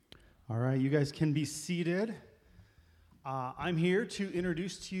All right, you guys can be seated. I'm here to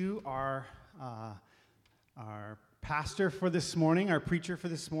introduce to you our pastor for this morning, our preacher for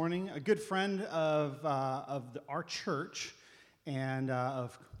this morning, a good friend of our church, and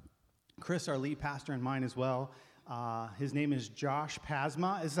of Chris, our lead pastor, and mine as well. His name is Josh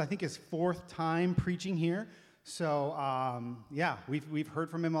Pasma. This is, I think, his fourth time preaching here. So, we've heard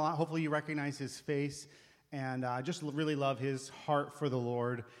from him a lot. Hopefully you recognize his face, and I just really love his heart for the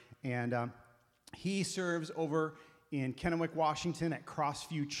Lord. And he serves over in Kennewick, Washington at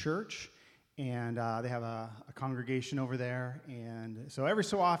Crossview Church, and they have a congregation over there. And so every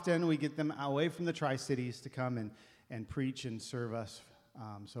so often we get them away from the Tri-Cities to come and preach and serve us.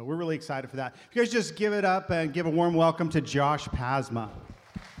 So we're really excited for that. If you guys just give it up and give a warm welcome to Josh Pasma.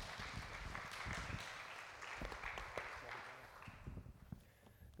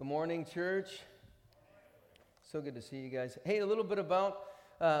 Good morning, church. So good to see you guys. Hey, a little bit about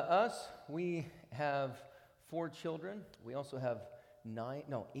us. We have 4 children. We also have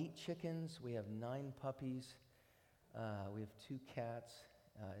 8 chickens. We have 9 puppies. We have 2 cats.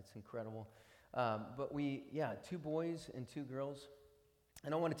 It's incredible. But 2 boys and 2 girls.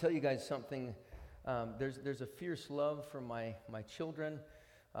 And I want to tell you guys something. There's a fierce love for my children.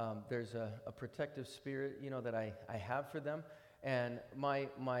 There's a protective spirit, that I have for them. And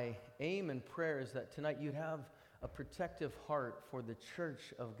my aim and prayer is that tonight you'd have a protective heart for the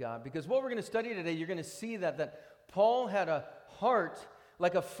church of God. Because what we're going to study today, you're going to see that Paul had a heart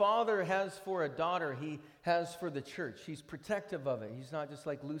like a father has for a daughter, he has for the church. He's protective of it. He's not just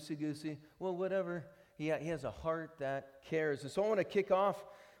like loosey-goosey, well, whatever. He has a heart that cares. And so I want to kick off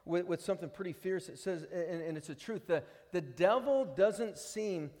with something pretty fierce. It says, and it's the truth, the devil doesn't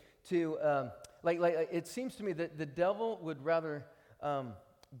seem to, it seems to me that the devil would rather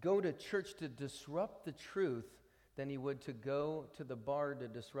go to church to disrupt the truth than he would to go to the bar to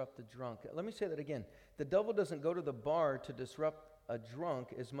disrupt the drunk. Let me say that again. The devil doesn't go to the bar to disrupt a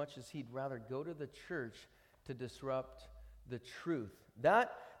drunk as much as he'd rather go to the church to disrupt the truth.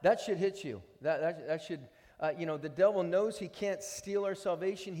 That should hit you. That should, the devil knows he can't steal our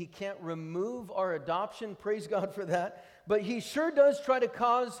salvation. He can't remove our adoption. Praise God for that. But he sure does try to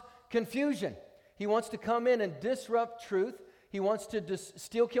cause confusion. He wants to come in and disrupt truth. He wants to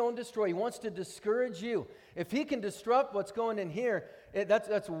steal, kill, and destroy. He wants to discourage you. If he can disrupt what's going in here,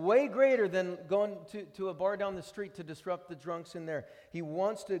 that's way greater than going to a bar down the street to disrupt the drunks in there. He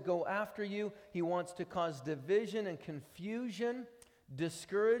wants to go after you. He wants to cause division and confusion,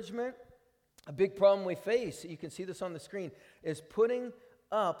 discouragement. A big problem we face, you can see this on the screen, is putting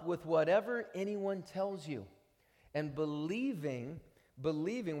up with whatever anyone tells you and believing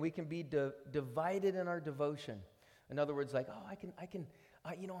we can be divided in our devotion. In other words, like, I can,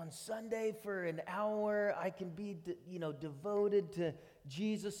 on Sunday for an hour, I can be, devoted to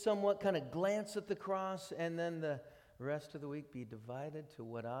Jesus somewhat, kind of glance at the cross, and then the rest of the week be divided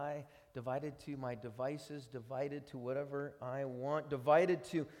to my devices, divided to whatever I want, divided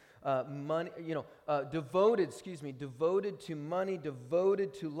to money, devoted to money,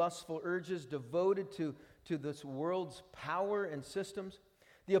 devoted to lustful urges, devoted to this world's power and systems.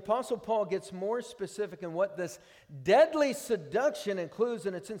 The Apostle Paul gets more specific in what this deadly seduction includes,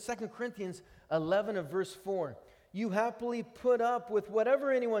 and it's in 2 Corinthians 11 and verse 4. You happily put up with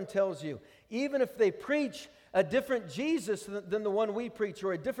whatever anyone tells you, even if they preach a different Jesus than the one we preach,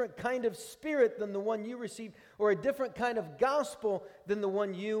 or a different kind of spirit than the one you received, or a different kind of gospel than the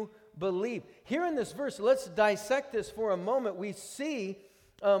one you believe. Here in this verse, let's dissect this for a moment. We see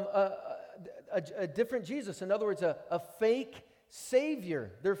a different Jesus. In other words, a fake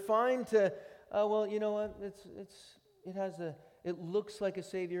Savior. They're fine to, you know what? It looks like a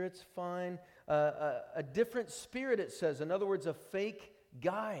Savior. It's fine. A different spirit, it says. In other words, a fake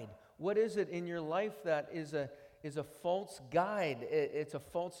guide. What is it in your life that is a false guide? It's a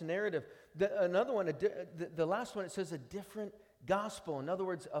false narrative. Another one, the last one, it says a different gospel. In other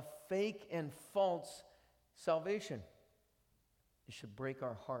words, a fake and false salvation. It should break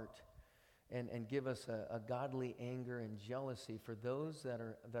our heart. And give us a godly anger and jealousy for those that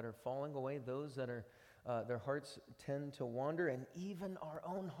are falling away, those that are their hearts tend to wander, and even our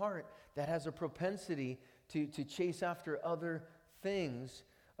own heart that has a propensity to chase after other things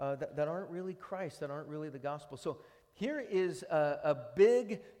that aren't really Christ, that aren't really the gospel. So here is a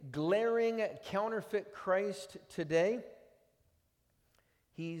big, glaring counterfeit Christ today.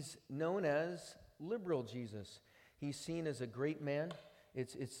 He's known as liberal Jesus. He's seen as a great man.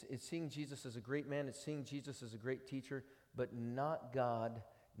 It's seeing Jesus as a great man. It's seeing Jesus as a great teacher, but not God,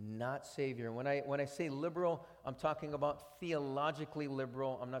 not Savior. And when I say liberal, I'm talking about theologically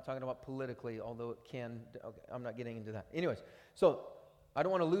liberal. I'm not talking about politically, although it can. Okay, I'm not getting into that. Anyways, so I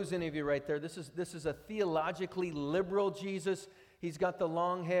don't want to lose any of you right there. This is a theologically liberal Jesus. He's got the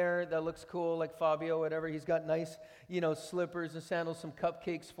long hair that looks cool, like Fabio, whatever. He's got nice, slippers and sandals, some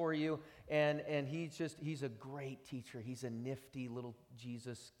cupcakes for you. And he's a great teacher. He's a nifty little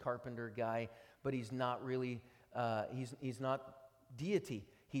Jesus carpenter guy, but he's not really, he's not deity.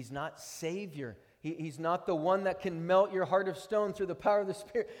 He's not Savior. He's not the one that can melt your heart of stone through the power of the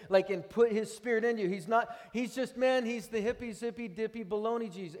Spirit, and put His Spirit in you. He's just, he's the hippie, zippy, dippy,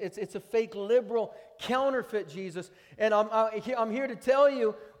 baloney Jesus. It's a fake liberal, counterfeit Jesus. And I'm here to tell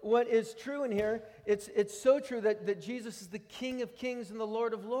you what is true in here. It's so true that Jesus is the King of kings and the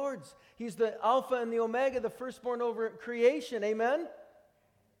Lord of lords. He's the Alpha and the Omega, the firstborn over creation. Amen?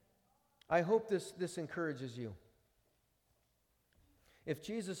 I hope this encourages you. If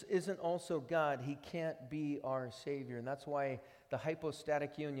Jesus isn't also God, He can't be our Savior. And that's why the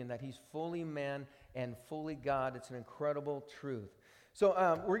hypostatic union, that He's fully man and fully God, it's an incredible truth.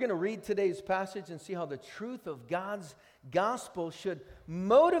 So we're going to read today's passage and see how the truth of God's gospel should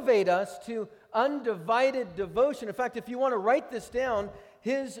motivate us to undivided devotion. In fact, if you want to write this down,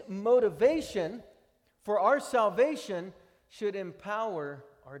 His motivation for our salvation should empower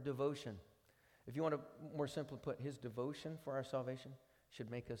our devotion. If you want to more simply put, His devotion for our salvation should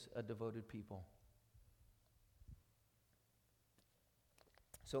make us a devoted people.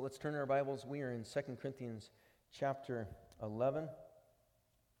 So let's turn our Bibles. We are in 2 Corinthians chapter 11.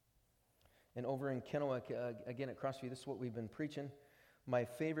 And over in Kennewick, again at Crossview, this is what we've been preaching. My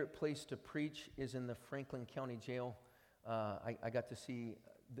favorite place to preach is in the Franklin County Jail. I got to see,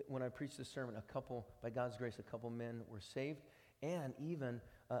 when I preached this sermon, by God's grace, a couple men were saved. And even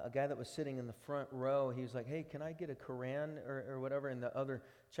a guy that was sitting in the front row, he was like, hey, can I get a Quran or whatever? And the other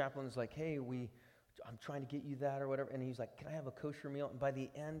chaplain's like, hey, I'm trying to get you that or whatever. And he's like, can I have a kosher meal? And by the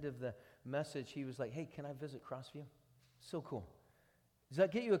end of the message, he was like, hey, can I visit Crossview? So cool. Does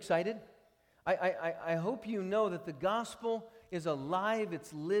that get you excited? I hope you know that the gospel is alive,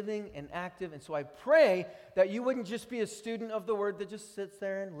 it's living and active. And so I pray that you wouldn't just be a student of the word that just sits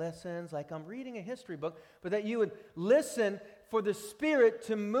there and listens like I'm reading a history book, but that you would listen for the Spirit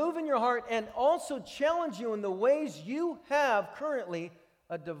to move in your heart and also challenge you in the ways you have currently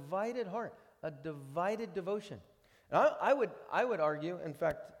a divided heart, a divided devotion. And I would argue, in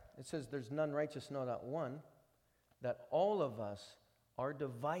fact, it says there's none righteous, no, not one, that all of us are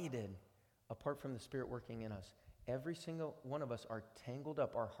divided apart from the Spirit working in us. Every single one of us are tangled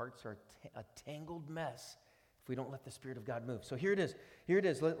up. Our hearts are a tangled mess if we don't let the Spirit of God move. So here it is. Here it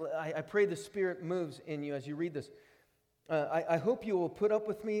is. I pray the Spirit moves in you as you read this. I hope you will put up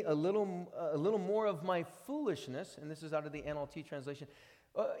with me a little more of my foolishness, and this is out of the NLT translation.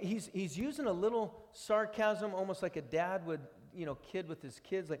 He's using a little sarcasm, almost like a dad would, kid with his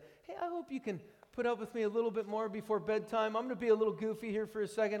kids, like, hey, I hope you can put up with me a little bit more before bedtime. I'm going to be a little goofy here for a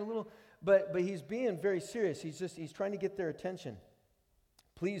second, but he's being very serious. He's trying to get their attention.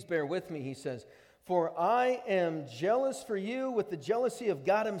 Please bear with me, he says, for I am jealous for you with the jealousy of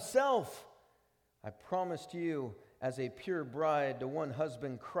God Himself. I promised you as a pure bride to one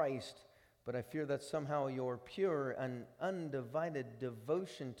husband, Christ, but I fear that somehow your pure and undivided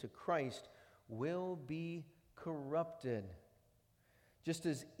devotion to Christ will be corrupted. Just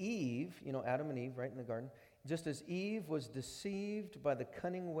as Eve, Adam and Eve, right in the garden, just as Eve was deceived by the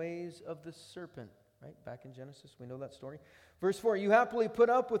cunning ways of the serpent, right? Back in Genesis, we know that story. Verse 4, you happily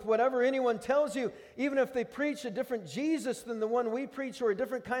put up with whatever anyone tells you, even if they preach a different Jesus than the one we preach, or a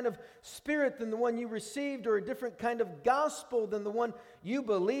different kind of Spirit than the one you received, or a different kind of gospel than the one you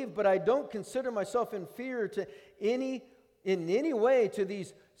believe. But I don't consider myself inferior in any way to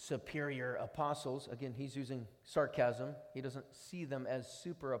these superior apostles. Again, he's using sarcasm. He doesn't see them as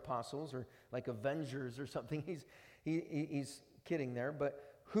super apostles or like avengers or something. He's kidding there. But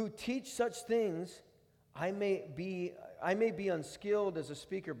who teach such things, I may be unskilled as a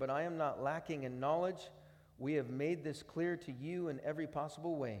speaker, but I am not lacking in knowledge. We have made this clear to you in every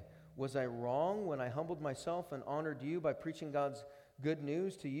possible way. Was I wrong when I humbled myself and honored you by preaching God's good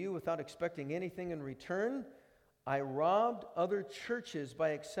news to you without expecting anything in return? I robbed other churches by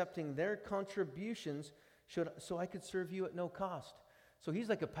accepting their contributions so I could serve you at no cost. So he's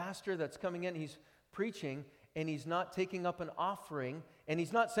like a pastor that's coming in, he's preaching, and he's not taking up an offering, and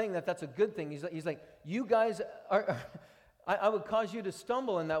he's not saying that that's a good thing. He's like, you guys are, I would cause you to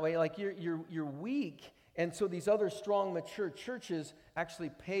stumble in that way, like you're weak, and so these other strong, mature churches actually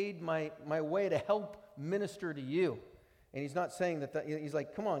paid my way to help minister to you. And he's not saying that he's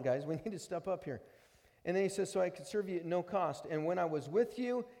like, come on, guys, we need to step up here. And then he says, so I could serve you at no cost. And when I was with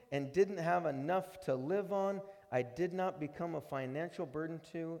you and didn't have enough to live on, I did not become a financial burden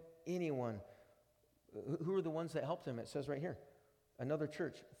to anyone. Who are the ones that helped him? It says right here. Another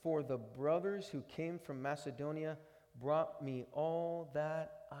church. For the brothers who came from Macedonia brought me all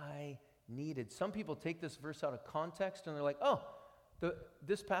that I needed. Some people take this verse out of context and they're like, oh,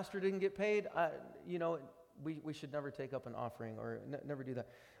 this pastor didn't get paid. We should never take up an offering or never do that.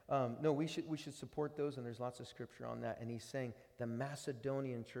 No, we should support those, and there's lots of scripture on that. And he's saying the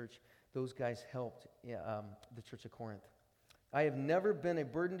Macedonian church, those guys helped the church of Corinth. I have never been a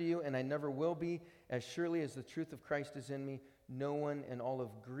burden to you, and I never will be. As surely as the truth of Christ is in me, no one in all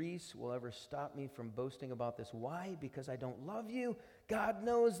of Greece will ever stop me from boasting about this. Why? Because I don't love you. God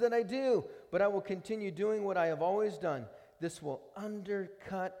knows that I do. But I will continue doing what I have always done. This will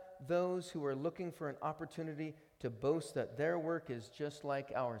undercut those who are looking for an opportunity to boast that their work is just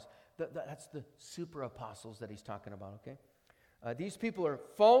like ours. That's the super apostles that he's talking about, okay? These people are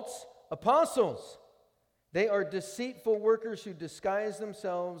false apostles. They are deceitful workers who disguise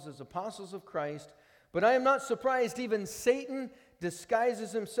themselves as apostles of Christ. But I am not surprised. Even Satan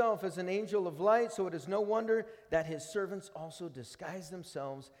disguises himself as an angel of light, so it is no wonder that his servants also disguise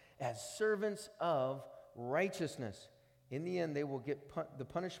themselves as servants of righteousness. In the end, they will get the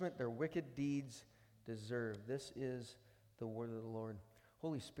punishment their wicked deeds deserve. This is the word of the Lord.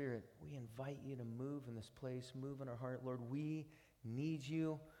 Holy Spirit, we invite you to move in this place, move in our heart. Lord, we need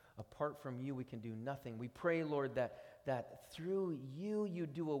you. Apart from you, we can do nothing. We pray, Lord, that through you, you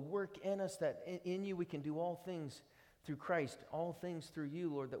do a work in us, that in you we can do all things through Christ, all things through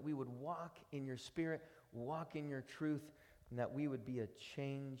you, Lord, that we would walk in your spirit, walk in your truth, and that we would be a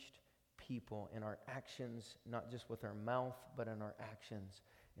changed people in our actions, not just with our mouth, but in our actions.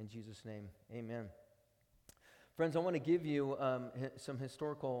 In Jesus' name, amen. Friends, I want to give you some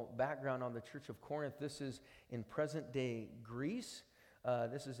historical background on the Church of Corinth. This is in present-day Greece.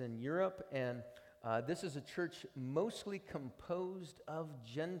 This is in Europe, and this is a church mostly composed of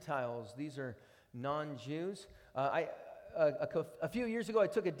Gentiles. These are non-Jews. A few years ago, I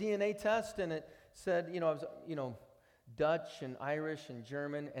took a DNA test, and it said, I was, Dutch and Irish and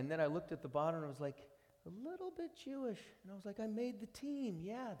German, and then I looked at the bottom, and I was like, a little bit Jewish. And I was like, I made the team.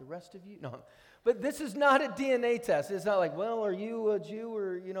 Yeah, the rest of you. No. But this is not a DNA test. It's not like, well, are you a Jew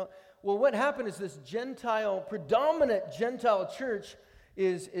or, Well, what happened is this predominant Gentile church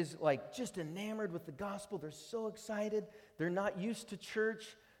is like just enamored with the gospel. They're so excited. They're not used to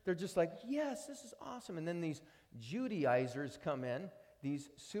church. They're just like, yes, this is awesome. And then these Judaizers come in. These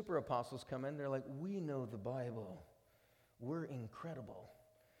super apostles come in. They're like, we know the Bible. We're incredible.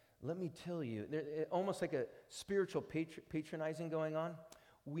 Let me tell you, almost like a spiritual patronizing going on.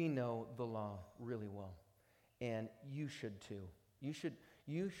 We know the law really well, and you should too. You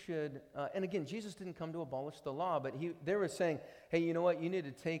should. And again, Jesus didn't come to abolish the law, but they were saying, hey, you know what? You need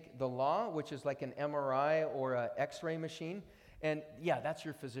to take the law, which is like an MRI or an X-ray machine, and yeah, that's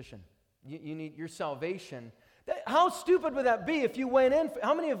your physician. You need your salvation. How stupid would that be if you went in?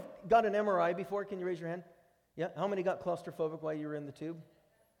 How many have got an MRI before? Can you raise your hand? Yeah. How many got claustrophobic while you were in the tube?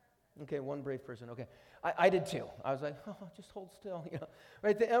 Okay, one brave person. Okay, I did too. I was like, oh, just hold still.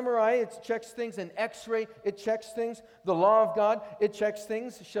 Right? The MRI, it checks things. An X-ray, it checks things. The law of God, it checks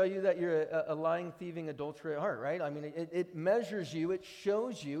things to show you that you're a lying, thieving, adulterous heart. Right? I mean, it measures you. It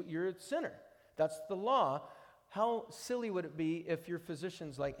shows you you're a sinner. That's the law. How silly would it be if your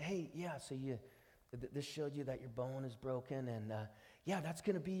physician's like, hey, yeah, so this showed you that your bone is broken, and yeah, that's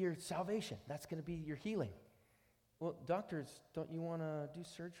going to be your salvation. That's going to be your healing. Well, doctors, don't you want to do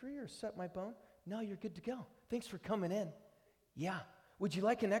surgery or set my bone? No, you're good to go. Thanks for coming in. Yeah. Would you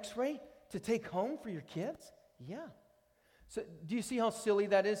like an X-ray to take home for your kids? Yeah. So do you see how silly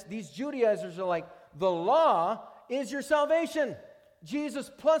that is? These Judaizers are like, the law is your salvation. Jesus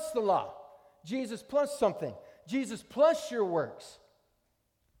plus the law. Jesus plus something. Jesus plus your works.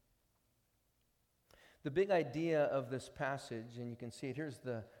 The big idea of this passage, and you can see it, here's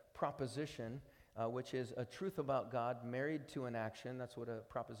the proposition, which is a truth about God married to an action. That's what a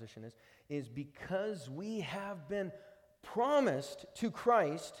proposition is because we have been promised to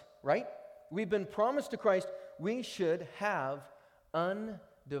Christ, right? We've been promised to Christ, we should have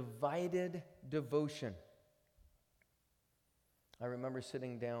undivided devotion. I remember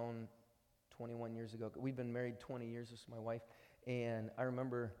sitting down 21 years ago. We've been married 20 years, this is my wife, and I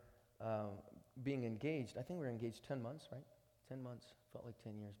remember being engaged. I think we were engaged 10 months, right? 10 months. Felt like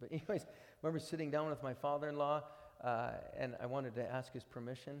 10 years. But anyways, I remember sitting down with my father-in-law, and I wanted to ask his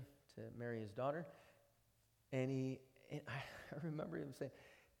permission to marry his daughter. And I remember him saying,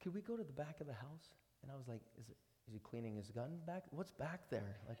 could we go to the back of the house? And I was like, is he cleaning his gun back? What's back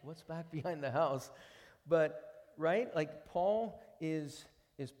there? Like, what's back behind the house? But, right, like Paul is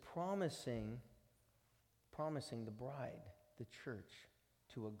promising the bride, the church,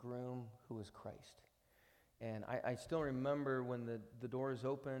 to a groom who is Christ. And I still remember when the doors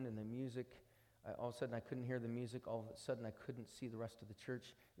opened and the music, all of a sudden I couldn't hear the music. All of a sudden I couldn't see the rest of the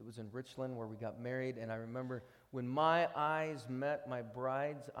church. It was in Richland where we got married. And I remember when my eyes met my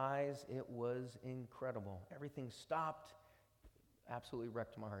bride's eyes, it was incredible. Everything stopped. Absolutely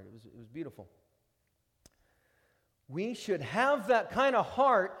wrecked my heart. It was beautiful. We should have that kind of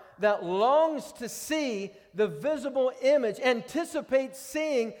heart that longs to see the visible image, anticipate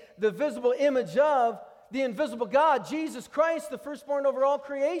seeing the visible image of the invisible God, Jesus Christ, the firstborn over all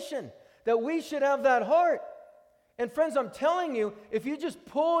creation. That we should have that heart. And friends, I'm telling you, if you just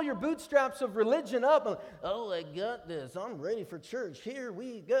pull your bootstraps of religion up, and, oh, I got this, I'm ready for church, here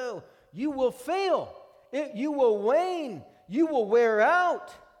we go, you will fail. You will wane. You will wear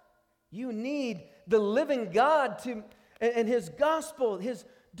out. You need the living God and His gospel, His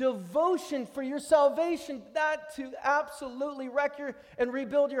devotion for your salvation, that to absolutely wreck and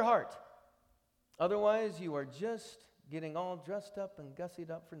rebuild your heart. Otherwise, you are just getting all dressed up and gussied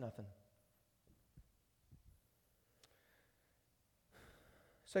up for nothing.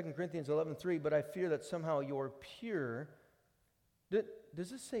 2 Corinthians 11:3, but I fear that somehow you're pure. Does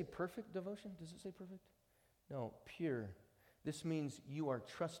this say perfect devotion? Does it say perfect? No, pure. This means you are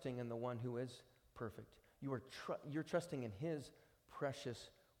trusting in the one who is perfect. You're trusting in His precious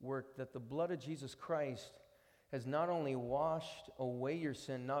work, that the blood of Jesus Christ has not only washed away your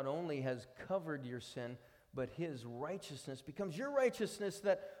sin, not only has covered your sin, but His righteousness becomes your righteousness,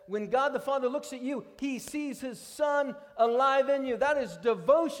 that when God the Father looks at you, He sees His Son alive in you. That is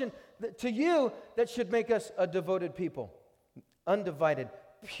devotion to you that should make us a devoted people. Undivided,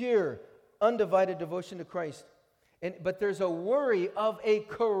 pure, undivided devotion to Christ. But there's a worry of a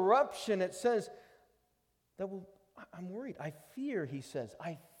corruption. It says, I'm worried. I fear, he says,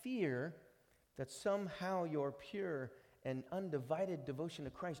 I fear that somehow your pure and undivided devotion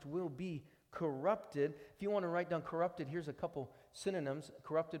to Christ will be corrupted. If you want to write down corrupted, here's a couple synonyms.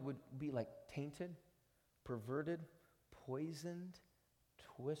 Corrupted would be like tainted, perverted, poisoned,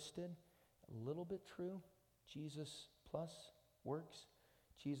 twisted, a little bit true. Jesus plus works,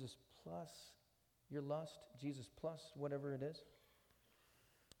 Jesus plus your lust, Jesus plus whatever it is.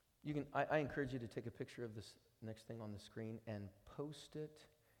 I encourage you to take a picture of this next thing on the screen and post it.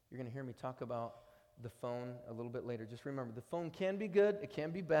 You're going to hear me talk about the phone a little bit later. Just remember, the phone can be good, it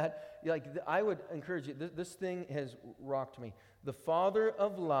can be bad. I would encourage you, this thing has rocked me. The father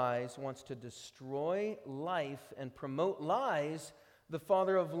of lies wants to destroy life and promote lies. The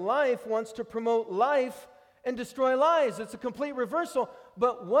father of life wants to promote life and destroy lies. It's a complete reversal.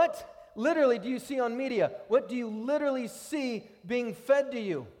 But what literally do you see on media? What do you literally see being fed to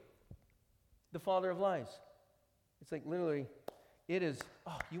you? The father of lies. It's like literally, it is,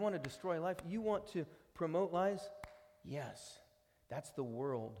 you want to destroy life? You want to promote lies? Yes. That's the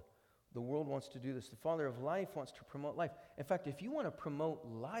world. The world wants to do this. The father of life wants to promote life. In fact, if you want to promote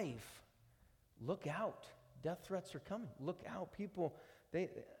life, look out. Death threats are coming. Look out. People,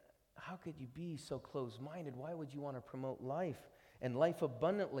 how could you be so closed-minded? Why would you want to promote life and life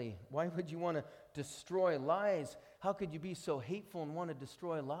abundantly? Why would you want to destroy lies? How could you be so hateful and want to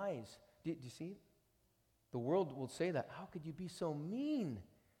destroy lies? Do you see it? The world will say that. How could you be so mean?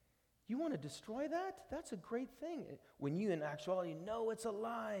 You want to destroy that? That's a great thing. When you, in actuality, know it's a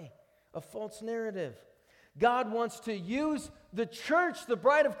lie, a false narrative. God wants to use the church, the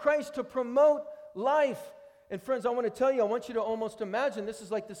bride of Christ, to promote life. And friends, I want to tell you, I want you to almost imagine this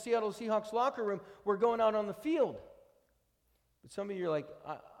is like the Seattle Seahawks locker room. We're going out on the field. But some of you are like,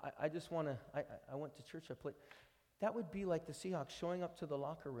 I just want to, I went to church, I played. That would be like the Seahawks showing up to the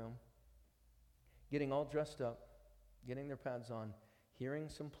locker room, getting all dressed up, getting their pads on, hearing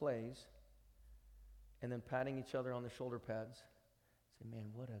some plays, and then patting each other on the shoulder pads. Say, man,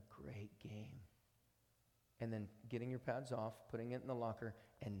 what a great game. And then getting your pads off, putting it in the locker,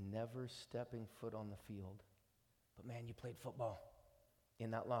 and never stepping foot on the field. But man, you played football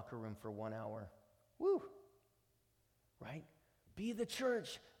in that locker room for 1 hour. Woo! Right? Be the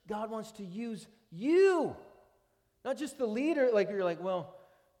church. God wants to use you. Not just the leader. Like you're like, well,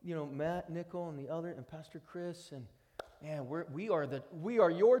 you know, Matt, Nickel, and the other, and Pastor Chris, and man, we are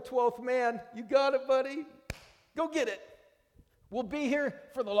your 12th man. You got it, buddy. Go get it. We'll be here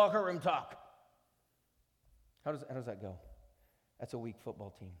for the locker room talk. How does that go? That's a weak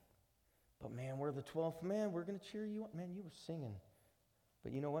football team. But man, we're the 12th man. We're going to cheer you up. Man, you were singing.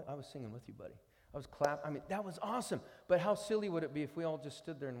 But you know what? I was singing with you, buddy. I was clapping. I mean, that was awesome. But how silly would it be if we all just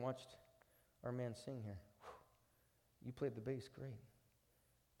stood there and watched our man sing here? Whew. You played the bass, great.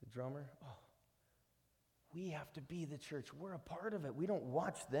 The drummer, we have to be the church. We're a part of it. We don't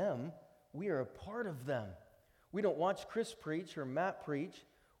watch them. We are a part of them. We don't watch Chris preach or Matt preach.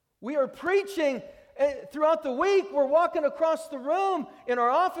 We are preaching throughout the week, we're walking across the room in our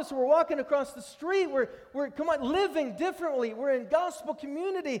office, we're walking across the street, we're come on, living differently. We're in gospel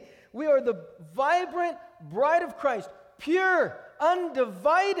community. We are the vibrant bride of Christ, pure,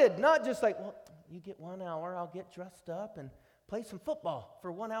 undivided, not just like, well, you get 1 hour, I'll get dressed up and play some football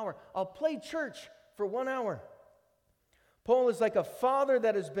for 1 hour. I'll play church for 1 hour. Paul is like a father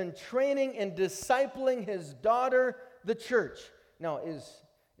that has been training and discipling his daughter, the church. Now, is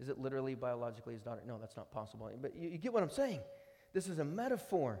it literally biologically his daughter? No, that's not possible. But you get what I'm saying. This is a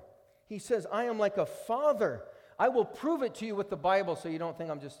metaphor. He says, I am like a father. I will prove it to you with the Bible so you don't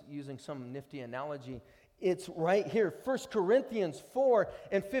think I'm just using some nifty analogy. It's right here. 1 Corinthians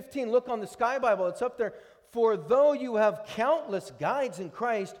 4:15. Look on the Sky Bible. It's up there. For though you have countless guides in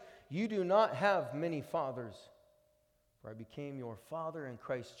Christ, you do not have many fathers. For I became your father in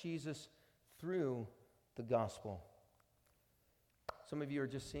Christ Jesus through the gospel. Some of you are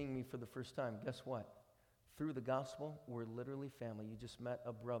just seeing me for the first time. Guess what? Through the gospel, we're literally family. You just met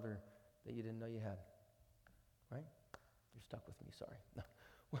a brother that you didn't know you had. Right? You're stuck with me, sorry. No.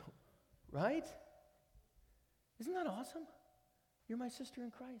 Well, right? Isn't that awesome? You're my sister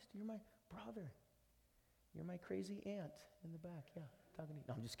in Christ. You're my brother. You're my crazy aunt in the back. Yeah, talking to you.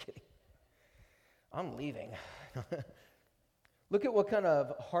 No, I'm just kidding. I'm leaving. Look at what kind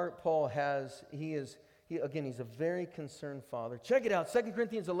of heart Paul has. He's a very concerned father. Check it out, 2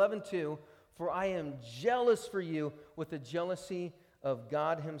 Corinthians 11:2. For I am jealous for you with the jealousy of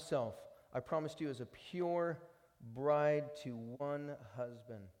God himself. I promised you as a pure bride to one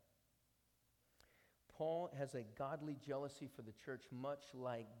husband. Paul has a godly jealousy for the church, much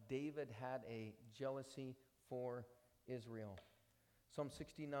like David had a jealousy for Israel. Psalm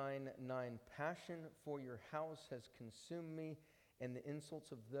 69:9, passion for your house has consumed me, and the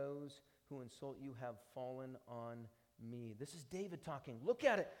insults of those who insult you have fallen on me. This is David talking. Look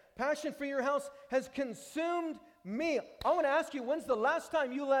at it. Passion for your house has consumed me. I want to ask you, when's the last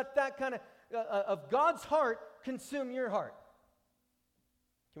time you let that kind of God's heart consume your heart?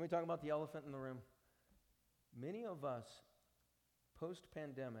 Can we talk about the elephant in the room? Many of us,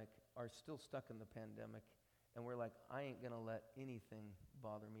 post-pandemic, are still stuck in the pandemic, and we're like, I ain't going to let anything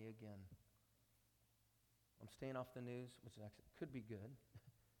bother me again. I'm staying off the news, which actually could be good.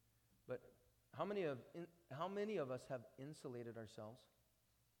 But how many of us have insulated ourselves?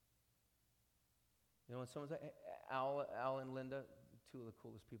 You know, when someone's like, hey, Al and Linda, two of the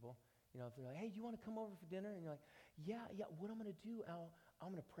coolest people, you know, if they're like, hey, you want to come over for dinner? And you're like, yeah, what I'm going to do, Al, I'm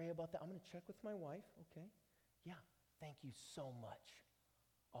going to pray about that. I'm going to check with my wife, okay? Yeah, thank you so much.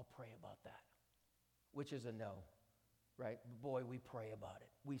 I'll pray about that. Which is a no, right? Boy, we pray about it.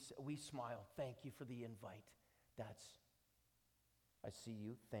 We smile. Thank you for the invite. I see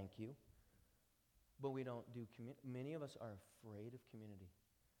you. Thank you. But we don't do many of us are afraid of community.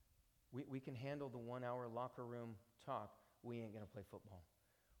 We can handle the 1 hour locker room talk. We ain't going to play football.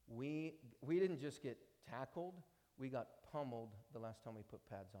 We didn't just get tackled. We got pummeled the last time we put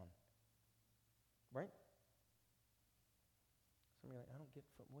pads on. Right? Some of you are like, I don't get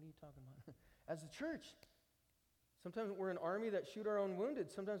football. What are you talking about? As a church, sometimes we're an army that shoot our own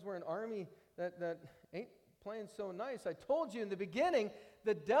wounded. Sometimes we're an army that ain't playing so nice. I told you in the beginning,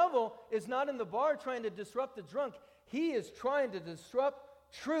 the devil is not in the bar trying to disrupt the drunk. He is trying to disrupt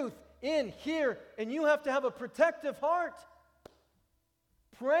truth in here, and you have to have a protective heart.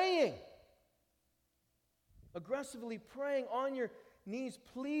 Praying. Aggressively praying on your knees,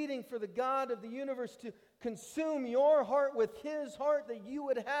 pleading for the God of the universe to consume your heart with his heart, that you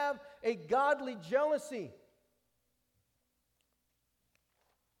would have a godly jealousy.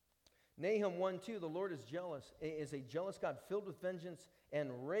 Nahum 1:2, the Lord is jealous, is a jealous God filled with vengeance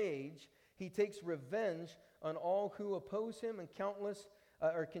and rage. He takes revenge on all who oppose him and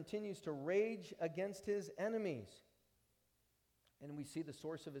continues to rage against his enemies. And we see the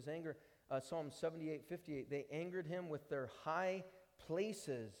source of his anger. Psalm 78:58, they angered him with their high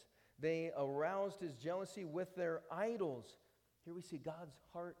places. They aroused his jealousy with their idols. Here we see God's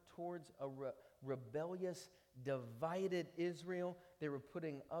heart towards a rebellious, divided Israel. They were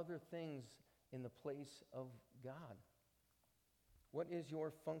putting other things in the place of God. What is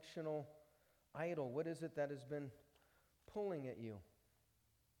your functional idol? What is it that has been pulling at you?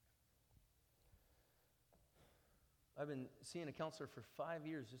 I've been seeing a counselor for 5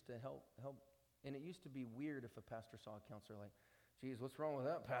 years just to help. And it used to be weird if a pastor saw a counselor like, geez, what's wrong with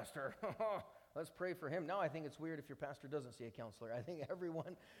that pastor? Let's pray for him. Now I think it's weird if your pastor doesn't see a counselor. I think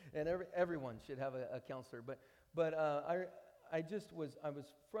everyone should have a counselor. But I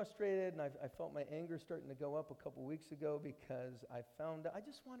was frustrated, and I felt my anger starting to go up a couple weeks ago because I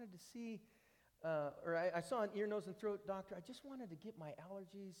just wanted to see, I saw an ear, nose, and throat doctor. I just wanted to get my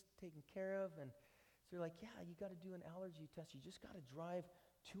allergies taken care of, So they're like, yeah, you got to do an allergy test. You just got to drive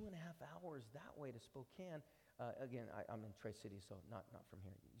 2.5 hours that way to Spokane. Again, I'm in Tri-Cities, so not from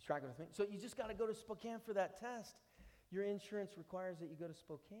here. You tracking with me? So you just got to go to Spokane for that test. Your insurance requires that you go to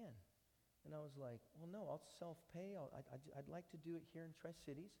Spokane. And I was like, well, no, I'll self-pay. I'd like to do it here in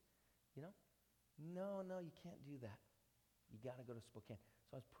Tri-Cities, you know? No, you can't do that. You got to go to Spokane.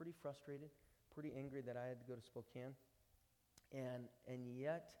 So I was pretty frustrated, pretty angry that I had to go to Spokane. And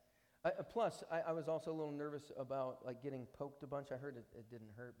yet, plus, I was also a little nervous about like getting poked a bunch. I heard it didn't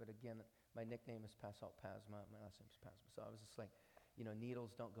hurt, but again, my nickname is Pass Out Pasma. My last name is Pasma. So I was just like,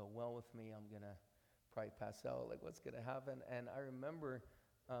 needles don't go well with me. I'm going to probably pass out. Like, what's going to happen? And I remember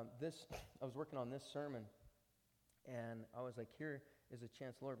I was working on this sermon, and I was like, here is a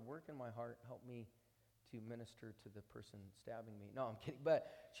chance. Lord, work in my heart. Help me to minister to the person stabbing me. No, I'm kidding. But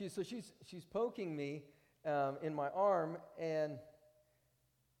she's poking me in my arm, and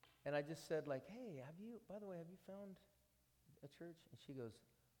I just said, like, hey, by the way, have you found a church? And she goes,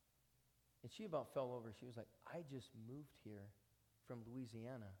 and she about fell over. She was like, I just moved here from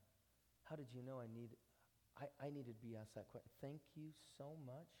Louisiana. How did you know I needed to be asked that question? Thank you so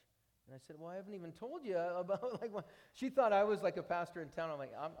much. And I said, well, I haven't even told you about, like, she thought I was like a pastor in town. I'm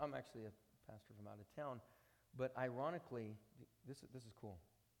like, I'm actually a pastor from out of town. But ironically, this is cool.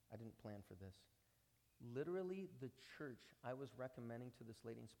 I didn't plan for this. Literally, the church I was recommending to this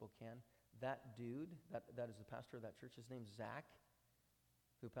lady in Spokane, that dude, that is the pastor of that church, his name's Zach,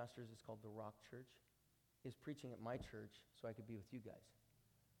 who pastors, it's called The Rock Church, is preaching at my church so I could be with you guys.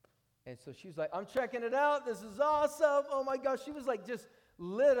 And so she was like, I'm checking it out. This is awesome. Oh my gosh. She was like just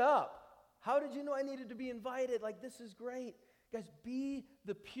lit up. How did you know I needed to be invited? Like, this is great. Guys, be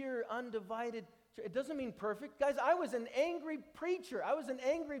the pure, undivided church. It doesn't mean perfect. Guys, I was an angry preacher. I was an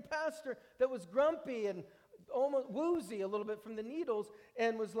angry pastor that was grumpy and almost woozy a little bit from the needles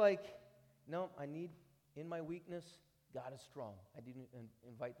and was like, no, in my weakness, God is strong. I didn't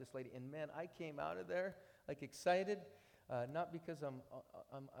invite this lady. And man, I came out of there like excited. Not because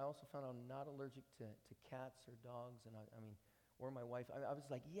I also found I'm not allergic to cats or dogs, and or my wife. I was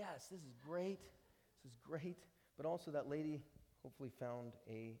like, yes, this is great. This is great. But also that lady hopefully found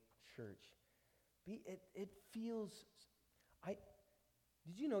a church. It feels,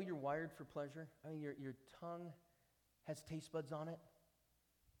 did you know you're wired for pleasure? Your tongue has taste buds on it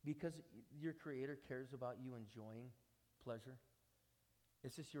because your Creator cares about you enjoying pleasure.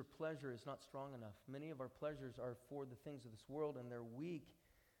 It's just your pleasure is not strong enough. Many of our pleasures are for the things of this world, and they're weak.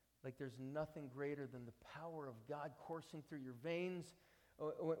 Like there's nothing greater than the power of God coursing through your veins.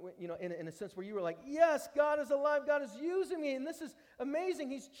 In a sense where you were like, yes, God is alive. God is using me, and this is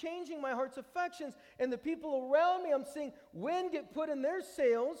amazing. He's changing my heart's affections. And the people around me, I'm seeing wind get put in their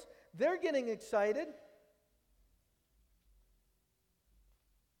sails. They're getting excited.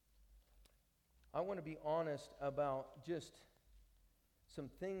 I want to be honest about just some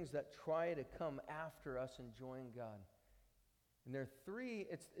things that try to come after us enjoying God. And there are three,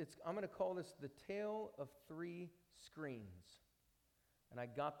 I'm going to call this the tale of three screens. And I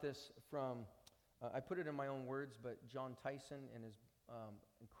got this from, I put it in my own words, but John Tyson in his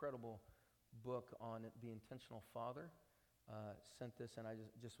incredible book on the intentional father sent this, and I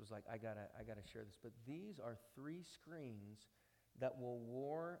just was like, I gotta share this. But these are three screens that will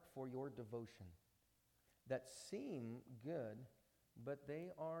war for your devotion, that seem good, but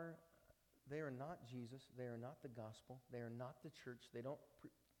they are not Jesus. They are not the gospel. They are not the church. They don't.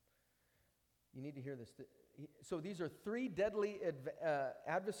 You need to hear this. So these are three deadly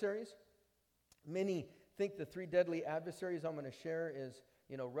adversaries. Many think the three deadly adversaries I'm going to share is,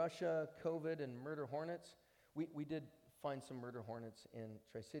 Russia, COVID, and murder hornets. We did find some murder hornets in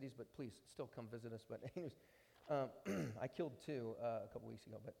Tri-Cities, but please still come visit us. But anyways, I killed two a couple weeks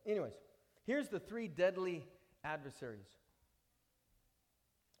ago. But anyways, here's the three deadly adversaries.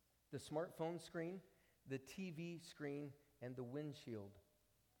 The smartphone screen, the TV screen, and the windshield.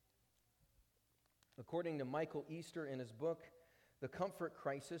 According to Michael Easter in his book, The Comfort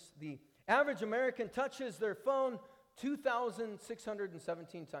Crisis, the average American touches their phone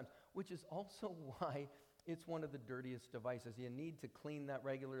 2,617 times, which is also why it's one of the dirtiest devices. You need to clean that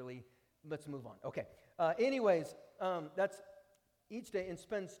regularly. Let's move on. Okay. That's each day, and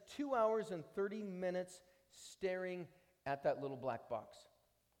spends 2 hours and 30 minutes staring at that little black box.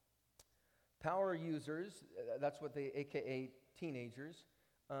 Power users, that's what they, AKA teenagers,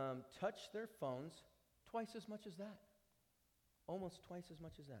 touch their phones twice as much as that. Almost twice as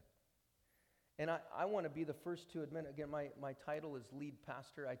much as that. And I want to be the first to admit, again, my title is lead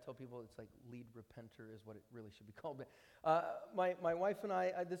pastor. I tell people it's like lead repenter is what it really should be called. But my wife and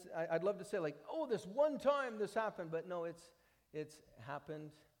I'd love to say like, oh, this one time this happened, but no, it's happened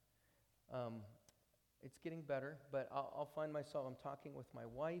It's getting better, but I'll find myself, I'm talking with my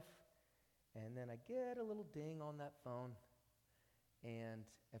wife, and then I get a little ding on that phone. And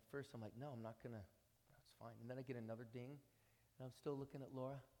at first I'm like, no, I'm not going to, that's fine. And then I get another ding, and I'm still looking at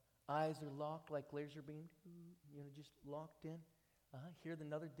Laura. Eyes are locked like laser beam, just locked in. Hear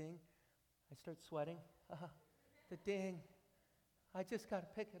another ding. I start sweating. The ding. I just got to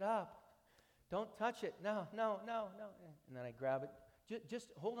pick it up. Don't touch it. No. And then I grab it.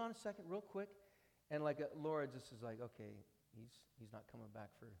 Just hold on a second real quick. And like Laura just is like, okay, he's not coming back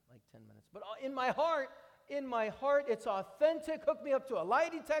for like 10 minutes. But in my heart, it's authentic. Hook me up to a lie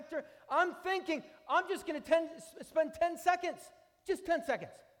detector. I'm thinking, I'm just going to spend 10 seconds. Just 10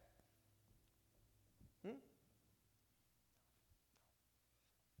 seconds.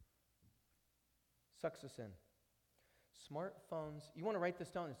 Sucks us in. Smartphones, you want to write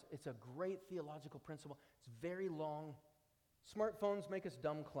this down. It's a great theological principle. It's very long. Smartphones make us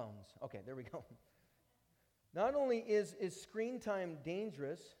dumb clones. Okay, there we go. Not only is screen time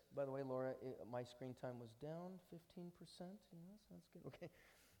dangerous, by the way, Laura, my screen time was down 15%. Yeah, sounds good. Okay.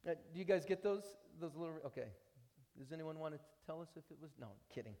 Do you guys get those little, okay. Does anyone want to tell us if it was, no,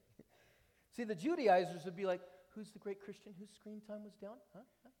 kidding. See, the Judaizers would be like, who's the great Christian whose screen time was down? Huh?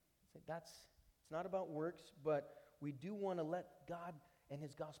 It's not about works, but we do want to let God and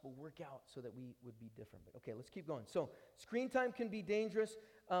his gospel work out so that we would be different. But okay, let's keep going. So screen time can be dangerous,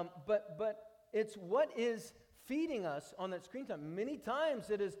 but it's what is feeding us on that screen time. Many times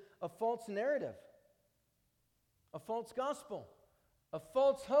it is a false narrative, a false gospel, a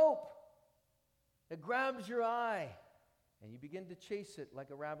false hope that grabs your eye, and you begin to chase it like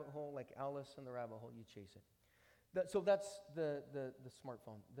a rabbit hole, like Alice in the rabbit hole, you chase it. So that's the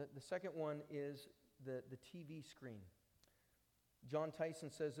smartphone. The second one is the TV screen. John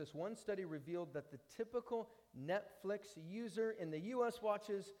Tyson says this, one study revealed that the typical Netflix user in the U.S.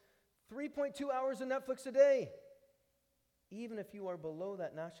 watches 3.2 hours of Netflix a day. Even if you are below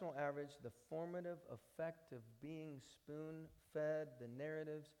that national average, the formative effect of being spoon-fed the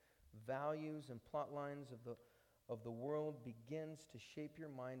narratives, values, and plot lines of the world begins to shape your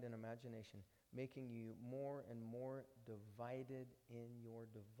mind and imagination, making you more and more divided in your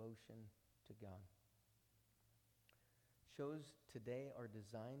devotion to God. Shows today are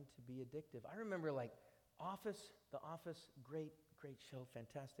designed to be addictive. I remember The Office, great show,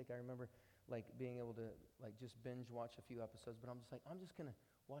 fantastic. I remember being able to just binge watch a few episodes, but I'm just going to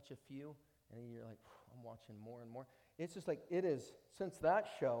watch a few, and then you're like, I'm watching more and more. It's just it is, since that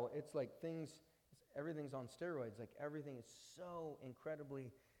show, it's everything's on steroids. Everything is so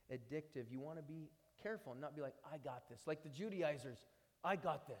incredibly addictive. You want to be careful and not be like, I got this. Like the Judaizers, I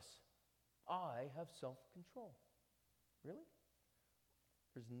got this. I have self-control. Really?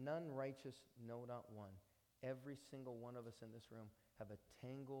 There's none righteous, no, not one. Every single one of us in this room have a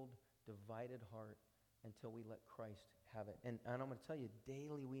tangled, divided heart until we let Christ have it. And I'm going to tell you,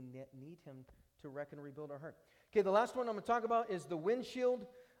 daily we need him to wreck and rebuild our heart. Okay, the last one I'm going to talk about is the windshield,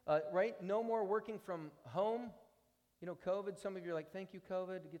 right? No more working from home. COVID, some of you are like, thank you,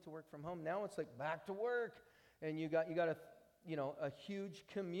 COVID, to get to work from home. Now it's back to work, and you got a huge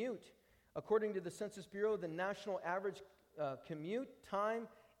commute. According to the Census Bureau, the national average commute time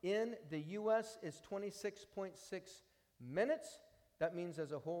in the U.S. is 26.6 minutes. That means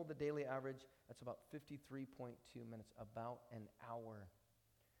as a whole, the daily average, that's about 53.2 minutes, about an hour.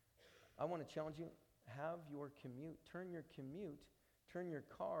 I want to challenge you, have your commute, turn your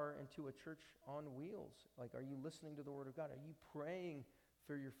car into a church on wheels. Are you listening to the Word of God? Are you praying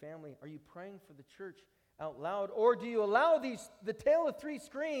for your family? Are you praying for the church out loud? Or do you allow the tale of three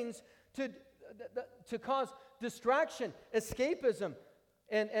screens to cause distraction, escapism,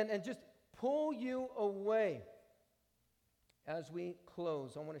 and just pull you away? As we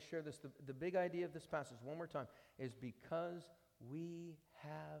close, I want to share this. The big idea of this passage, one more time, is because we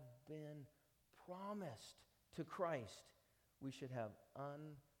have been promised to Christ, we should have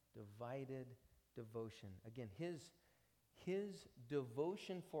undivided devotion. Again, his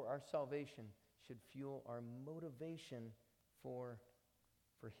devotion for our salvation should fuel our motivation for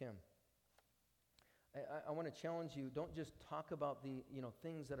him. I want to challenge you, don't just talk about the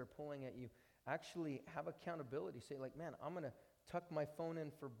things that are pulling at you. Actually have accountability. Say man, I'm going to tuck my phone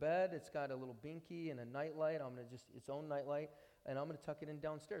in for bed. It's got a little binky and a nightlight. I'm going to its own nightlight, and I'm going to tuck it in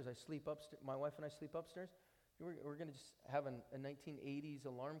downstairs. I sleep upstairs. My wife and I sleep upstairs. We're going to just have a 1980s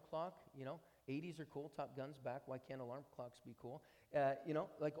alarm clock. 80s are cool. Top Gun's back. Why can't alarm clocks be cool?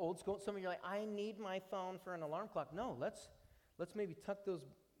 Old school. Some of you are like, I need my phone for an alarm clock. No, let's maybe tuck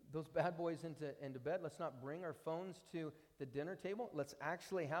those bad boys into bed. Let's not bring our phones to the dinner table. Let's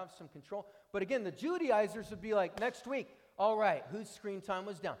actually have some control. But again, the Judaizers would be like, next week, all right, whose screen time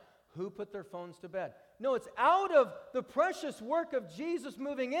was down? Who put their phones to bed? No, it's out of the precious work of Jesus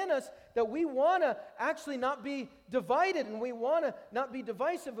moving in us that we want to actually not be divided, and we want to not be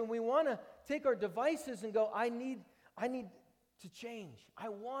divisive, and we want to take our devices and go, I need to change. I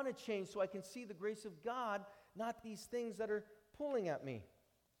want to change so I can see the grace of God, not these things that are pulling at me.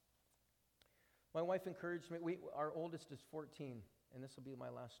 My wife encouraged me. Our oldest is 14, and this will be my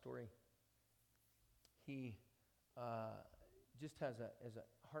last story. He just has a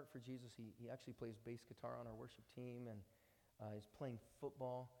heart for Jesus. He actually plays bass guitar on our worship team, and he's playing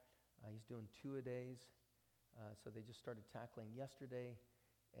football. He's doing two-a-days. So they just started tackling yesterday,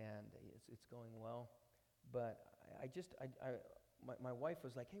 and it's going well. But my wife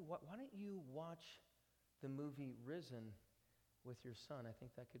was like, hey, why don't you watch the movie Risen with your son? I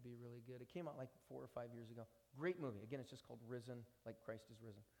think that could be really good. It came out like 4 or 5 years ago. Great movie. Again, it's just called Risen, like Christ is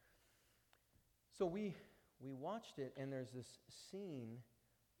risen. So we watched it, and there's this scene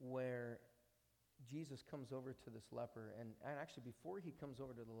where Jesus comes over to this leper, and actually before he comes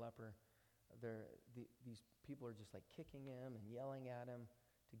over to the leper, these people are just like kicking him and yelling at him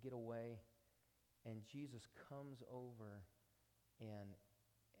to get away, and Jesus comes over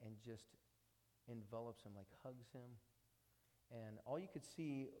and just envelops him, like hugs him. And all you could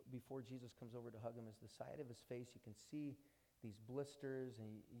see before Jesus comes over to hug him is the side of his face. You can see these blisters, and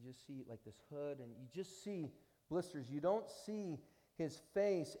you just see like this hood, and you just see blisters. You don't see his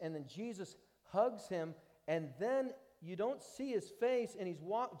face. And then Jesus hugs him, and then you don't see his face, and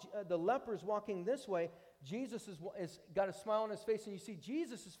the leper's walking this way. Jesus is got a smile on his face, and you see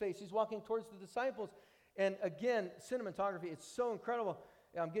Jesus' face. He's walking towards the disciples. And again, cinematography, it's so incredible.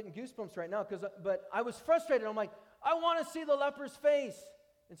 I'm getting goosebumps right now, but I was frustrated. I'm like, I want to see the leper's face.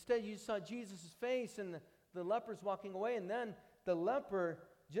 Instead, you saw Jesus' face, and the leper's walking away, and then the leper,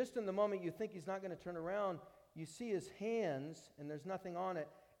 just in the moment you think he's not going to turn around, you see his hands, and there's nothing on it,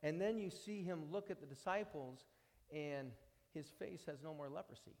 and then you see him look at the disciples, and his face has no more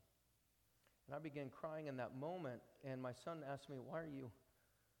leprosy. And I began crying in that moment, and my son asked me, why are you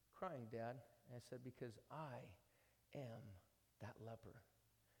crying, Dad? And I said, because I am that leper.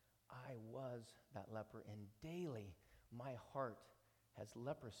 I was that leper, and daily my heart has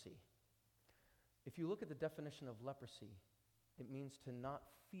leprosy. If you look at the definition of leprosy, it means to not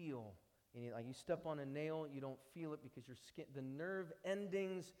feel any, like you step on a nail, you don't feel it because your skin, the nerve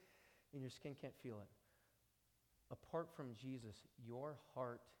endings in your skin can't feel it. Apart from Jesus, your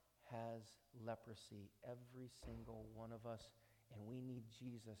heart has leprosy, every single one of us, and we need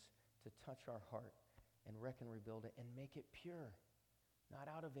Jesus to touch our heart and wreck and rebuild it and make it pure. Not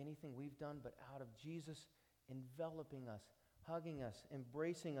out of anything we've done, but out of Jesus enveloping us, hugging us,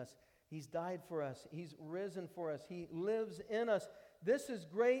 embracing us. He's died for us. He's risen for us. He lives in us. This is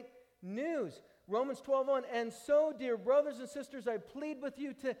great news. Romans 12:1, and so, dear brothers and sisters, I plead with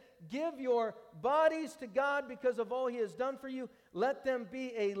you to give your bodies to God because of all He has done for you. Let them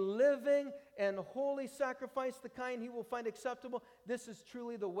be a living and holy sacrifice, the kind He will find acceptable. This is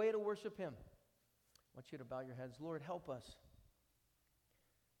truly the way to worship Him. I want you to bow your heads. Lord, help us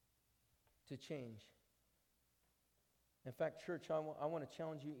to change. In fact, church, I want to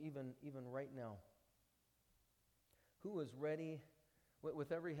challenge you even right now. Who is ready,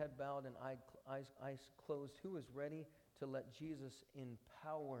 with every head bowed and eyes closed, who is ready to let Jesus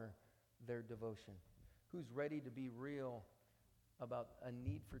empower their devotion? Who's ready to be real about a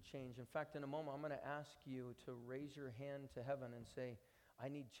need for change? In fact, in a moment, I'm going to ask you to raise your hand to heaven and say, I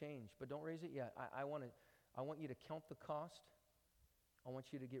need change. But don't raise it yet. I want you to count the cost. I want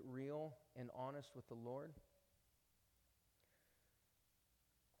you to get real and honest with the Lord.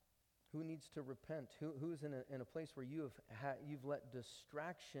 Who needs to repent? Who's in a place where you've let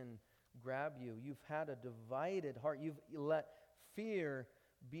distraction grab you? You've had a divided heart. You've let fear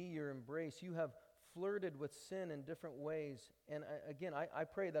be your embrace. You have flirted with sin in different ways. And again, I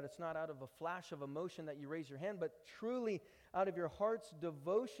pray that it's not out of a flash of emotion that you raise your hand, but truly out of your heart's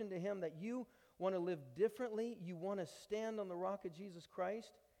devotion to Him, that you want to live differently. You want to stand on the rock of Jesus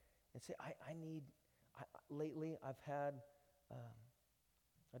Christ and say, lately I've had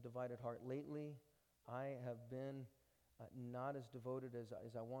a divided heart. Lately, I have been not as devoted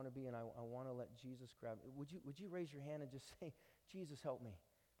as I want to be, and I want to let Jesus grab it. Would you raise your hand and just say, Jesus, help me?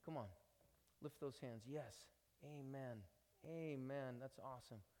 Come on. Lift those hands. Yes. Amen. Amen. That's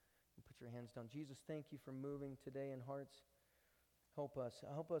awesome. You put your hands down. Jesus, thank you for moving today in hearts. Help us.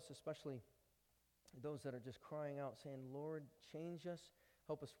 Help us, especially those that are just crying out, saying, Lord, change us.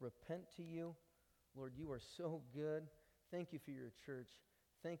 Help us repent to you. Lord, you are so good. Thank you for your church.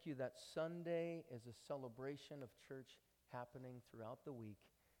 Thank you that Sunday is a celebration of church happening throughout the week,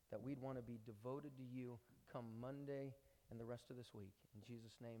 that we'd want to be devoted to you come Monday and the rest of this week. In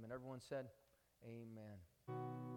Jesus' name. And everyone said, Amen.